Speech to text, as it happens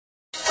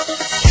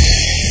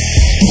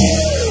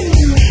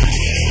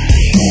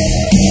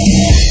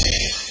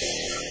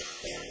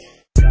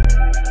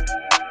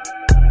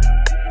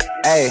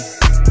Hey,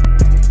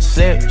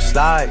 slip,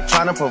 slide,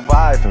 tryna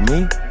provide for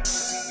me.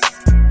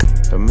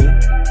 For me.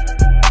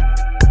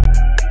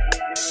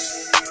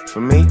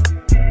 For me.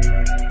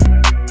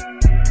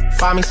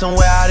 Find me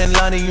somewhere out in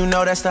London, you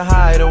know that's the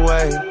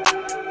hideaway.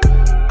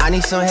 I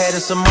need some head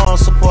and some moral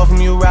support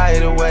from you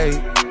right away.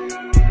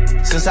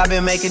 Since I've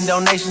been making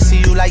donations to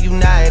you like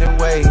United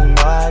Way, you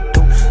know I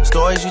do.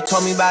 Stories you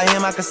told me about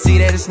him, I can see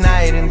that it's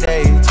night and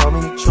day. You told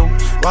me the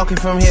truth. Walking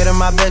from here to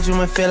my bedroom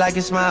and feel like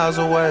it's miles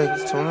away.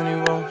 There's too many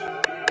roads.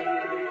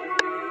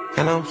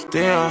 And I'm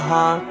still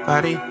hard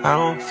body, I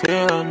don't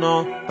feel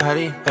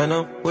nobody. And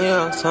I'm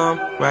wheels, I'm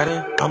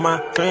riding on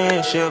my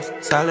friendships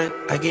solid.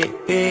 I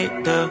get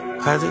big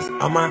deposits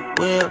on my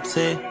whips,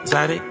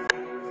 exotic.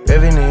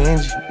 Revving the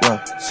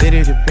engine,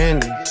 city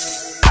dependent.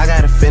 I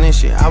gotta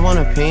finish it, I want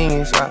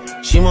opinions,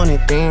 she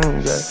wanted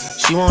things,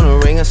 she want a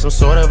ring or some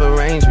sort of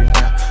arrangement,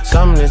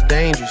 something that's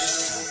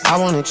dangerous. I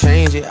wanna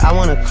change it, I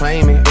wanna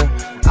claim it,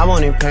 I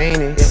want it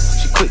painted,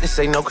 She quick to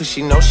say no cause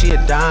she know she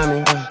a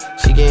diamond,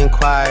 she getting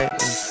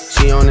quiet,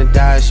 she on the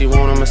diet, she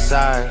want a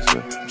massage,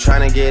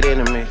 tryna get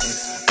intimate,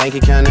 bank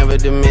account never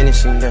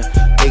diminishing,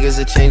 niggas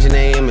are changing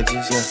their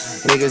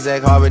images, niggas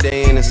act hard but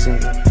they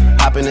innocent,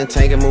 hop in the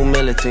tank and move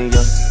militant,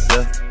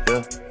 yeah.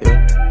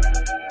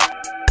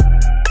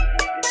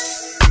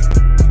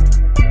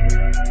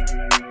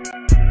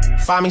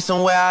 Find me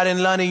somewhere out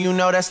in London, you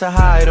know that's the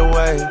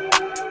hideaway.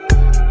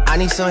 I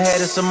need some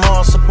head and some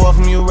moral support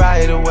from you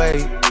right away.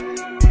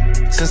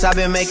 Since I've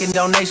been making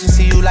donations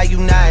to you like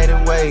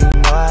United Way, you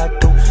know I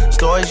do.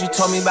 Stories you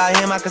told me about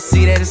him, I can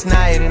see that it's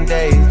night and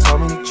day. You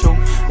told me the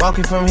truth.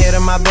 Walking from here to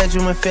my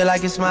bedroom and feel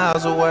like it's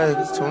miles away.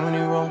 There's too many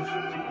roads.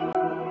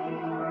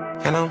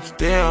 And I'm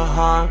still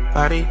hard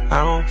body,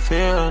 I don't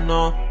feel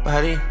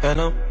nobody.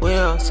 And I'm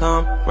wheels,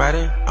 I'm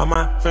riding on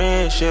my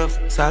friendships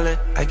solid.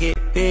 I get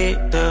big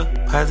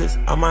deposits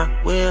on my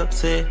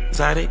whips,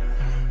 exotic.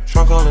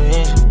 Trunk on the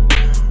engine,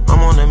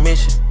 I'm on a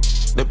mission.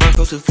 The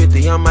Bronco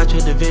 250, I'm out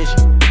your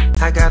division.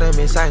 I got them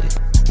excited,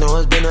 know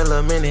it's been a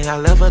little minute. I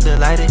left her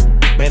delighted,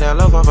 made her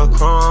love off a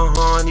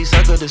chrome. These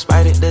suckers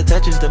despite it, the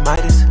touch is the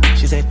Midas.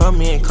 She say fuck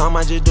me and calm,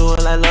 I just do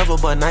it like Lover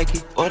but Nike.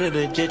 Order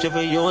the jet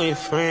for you and your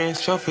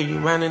friends, show for you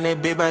riding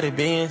that big body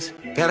Benz.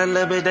 Got a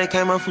little bit that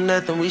came up from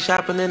nothing, we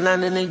shopping in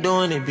London and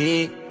doing it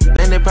big.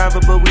 Ain't it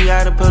private but we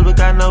out in public,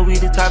 I know we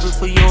the topic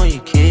for you and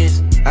your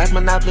kids. Ice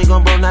Monopoly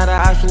gon' blow, not an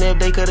option. If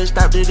they could've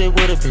stopped it, it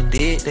would've been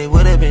dead. They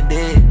would've been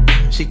dead.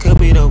 She could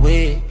be the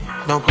wig.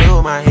 Don't play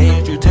with my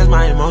head, you test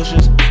my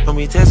emotions. Don't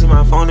be testing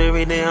my phone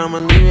every day, I'ma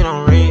leave it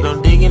on red.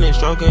 Don't digging and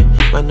stroking.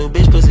 My new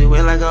bitch pussy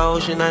wet like an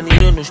ocean, I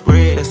need a new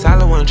spread. The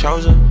solid one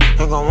chosen.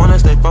 Ain't gon' wanna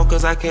stay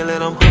focused, I can't let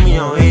them put me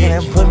on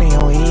edge. Put me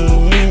on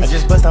edge. I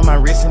just bust on my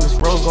wrist and this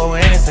rose gold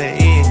and it's an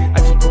edge. I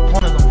just put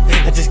pointers on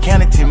feds. I just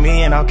counted to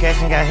me and all cash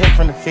and got hit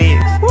from the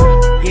feds.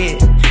 Yeah.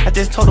 I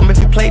just told them if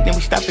he played, then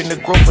we stop in the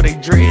growth for they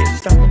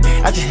dreads.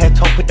 I just had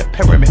to put the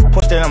peppermint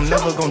push that I'm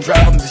never gonna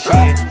drive them to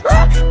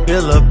shit.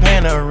 Bill a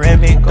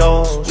panoramic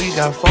goals. We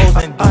got foes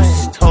and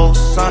deuces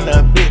toast. On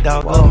the big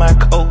dog of my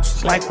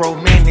coast. Like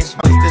romantics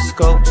with the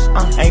scopes.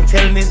 I ain't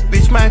telling this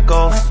bitch my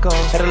goals.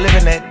 Had a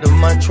living at the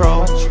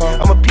Montreux.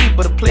 I'm a peep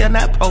but a player,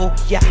 not pole.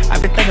 Yeah,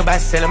 I've been thinking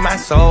about selling my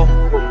soul.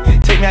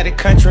 Take me out the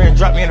country and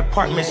drop me in an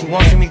apartment. She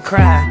wants me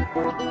cry.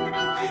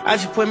 I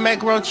just put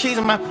macaroni cheese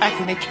in my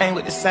pocket and it came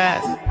with the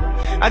size.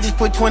 I just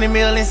put 20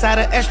 mil inside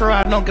an extra,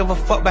 I don't give a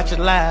fuck about your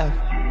life.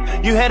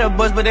 You had a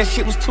buzz, but that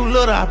shit was too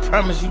little, I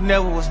promise you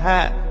never was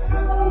hot.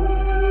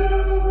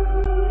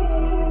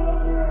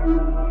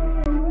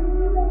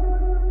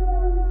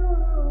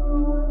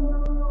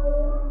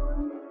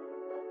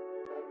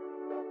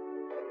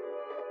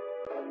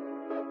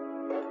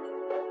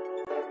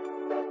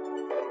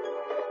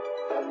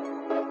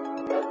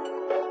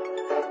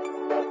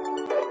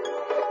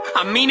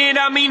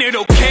 I mean it,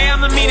 okay,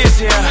 I'm the meanest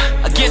here.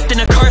 A gift and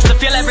a curse to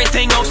feel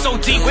everything oh so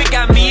deep. It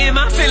got me in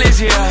my feelings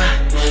here.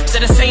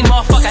 Said the same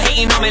motherfucker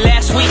hating on me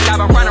last week. I've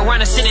been running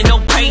around and sitting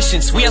no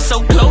patience. We are so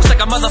close like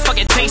a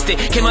motherfucking taste it.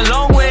 Came a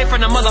long way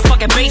from the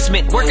motherfucking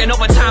basement. Working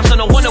overtime so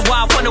no wonder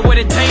why I wonder where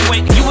the day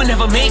went. You would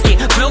never make it,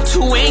 built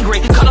too angry.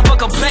 Caught up on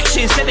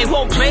complexion, said they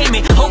won't play me.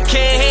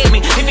 Okay, hate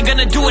me, if you're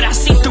gonna do it I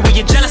see through it.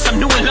 You're jealous, I'm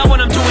new in love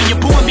when I'm doing. You're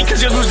booing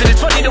because you're losing.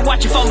 It's funny to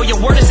watch you fumble. Your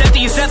word is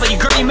empty as ever. Your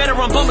girl you met her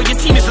on Bumble. Your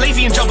team is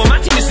lazy and jumble. My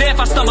team is there if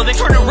I stumble. They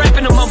turn to rap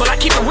and a mumble. I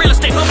keep it real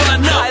estate humble, I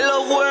know. I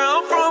love where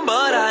I'm from,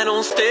 but I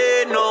don't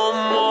stay no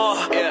more.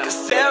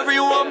 Cause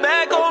everyone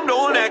back home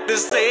don't act the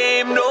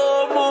same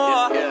no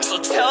more.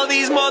 So tell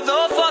these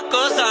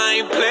motherfuckers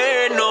I ain't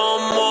playing no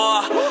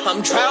more.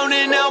 I'm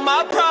drowning out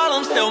my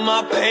problems, feel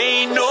my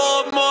pain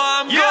no more.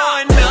 I'm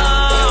going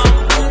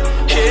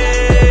numb,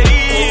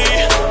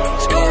 hey.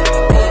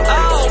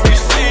 I hope you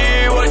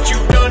see what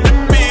you've done to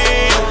me.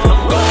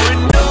 I'm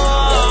going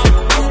numb,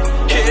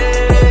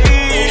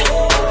 hey.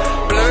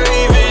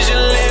 Blurry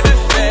vision, living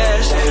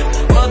fast.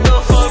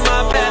 Motherfuck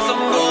my past,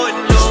 I'm going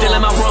numb. Still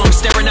in my room,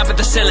 staring up at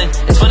the ceiling.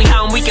 It's funny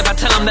how I'm weak if I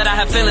tell them that I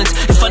have feelings.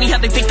 violence. It's funny how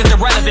they think that they're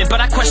relevant,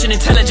 but I question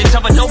intelligence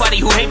of a nobody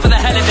who hate for the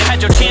hell of it.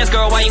 Had your chance,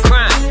 girl, why you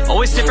crying?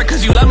 Oh, it's different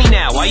cause you love me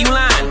now, why you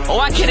lying? Oh,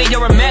 I get it,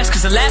 you're a mess,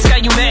 cause the last guy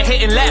you met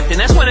hit and left. And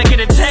that's when I get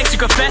a text, you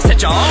confess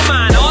that you're all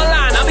mine, all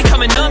line. I'll be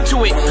coming numb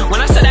to it.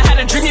 When I said I had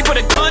a dream, you put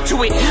a gun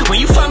to it. When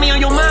you find me on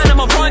your mind,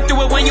 I'ma run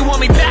through it. When you want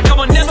me back,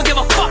 I'ma never give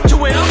a fuck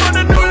to it. I'm on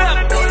a new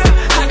level.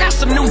 I got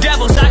some new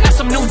devils, I got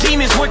some new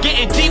demons. We're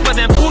getting deeper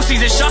than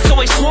pussies, and sharks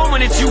always swarm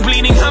when it's you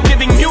bleeding. I'm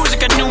giving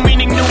music a new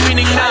meaning now.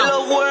 I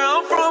love where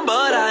I'm from,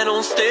 but I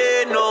don't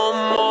stay no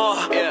more.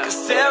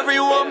 Cause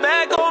everyone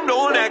back home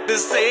don't act the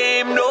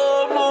same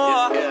no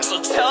more.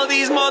 So tell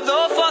these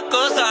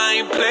motherfuckers I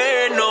ain't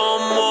playing no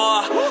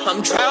more.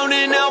 I'm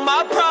drowning out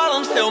my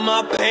problems, feel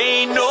my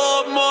pain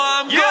no more.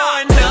 I'm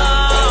going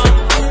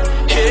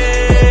numb,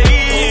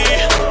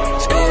 hey.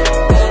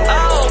 I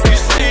hope you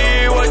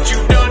see what you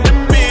done to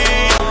me.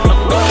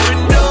 I'm going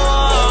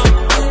numb,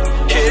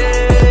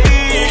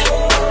 hey.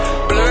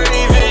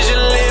 Blurry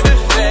vision,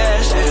 living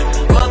fast,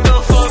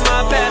 motherfuck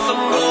my past,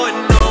 I'm going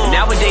numb.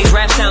 Nowadays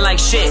rap sound like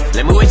shit.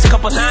 Let me waste a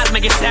couple lines,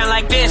 make it sound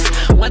like this.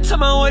 One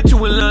time I went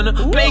to Atlanta,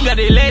 playing got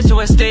delayed, so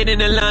I stayed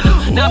in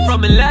Atlanta. Not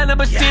from Atlanta,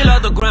 but still all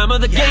the grammar.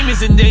 The game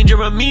is in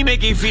danger of me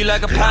making feel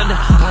like a panda.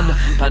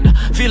 Panda,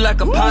 feel like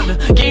a panda.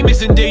 Game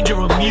is in danger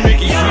of me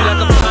making feel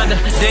like a panda.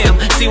 Damn,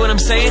 see what I'm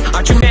saying?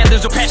 Aren't you mad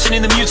there's no passion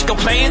in the music I'm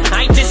playing?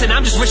 I ain't dissing,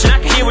 I'm just wishing I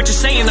could hear what you're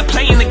saying. They're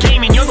playing the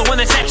game and you're the one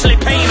that's actually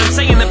paying. I'm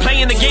saying they're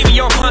playing the game and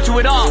you're a pawn to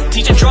it all.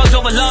 Teaching drugs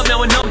over love, now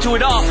we're numb to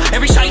it all.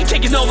 Every shot you take